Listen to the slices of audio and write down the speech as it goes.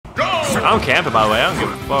I'm camping, by the way. I don't give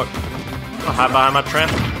a fuck. I'll hide behind my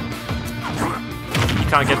tramp. You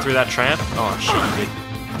can't get through that tramp. Oh, shit, you did.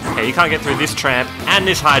 Okay, you can't get through this tramp and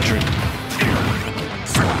this hydrant.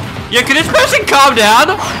 Yeah, can this person calm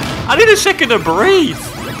down? I need a second to breathe.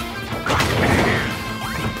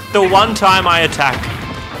 The one time I attack.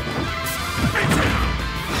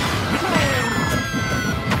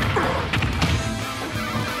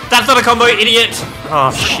 That's not a combo, idiot!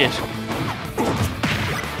 Oh, shit.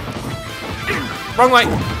 Wrong way.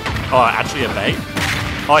 Oh, actually a bait?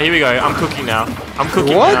 Oh, here we go. I'm cooking now. I'm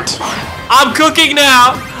cooking now. I'm cooking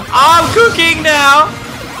now! I'm cooking now!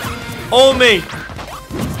 All me.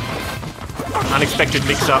 Unexpected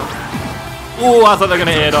mix-up. Oh, I thought they were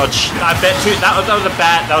gonna air dodge. I bet too. That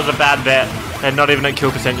was a bad bet. They're not even at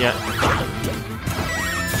kill percent yet.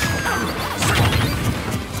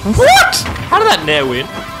 What? How did that nair win?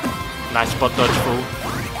 Nice spot dodge full.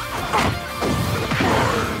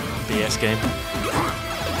 BS game.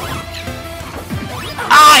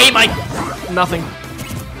 Ah, he might. Nothing.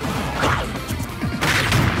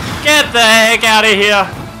 Get the heck out of here.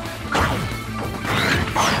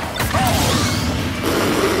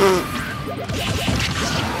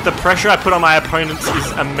 The pressure I put on my opponents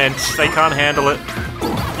is immense. They can't handle it.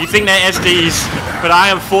 You think they're SDs, but I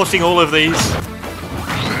am forcing all of these.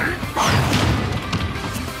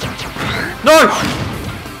 No!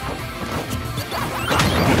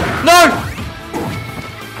 No!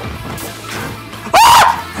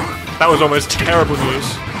 Ah! That was almost terrible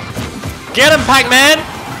news. Get him, Pac-Man!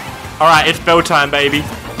 Alright, it's bell time, baby.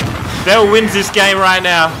 Bell wins this game right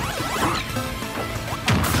now.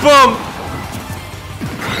 Boom!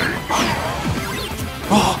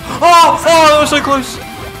 Oh, that was so close.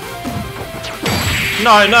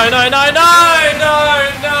 No.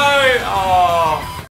 Oh.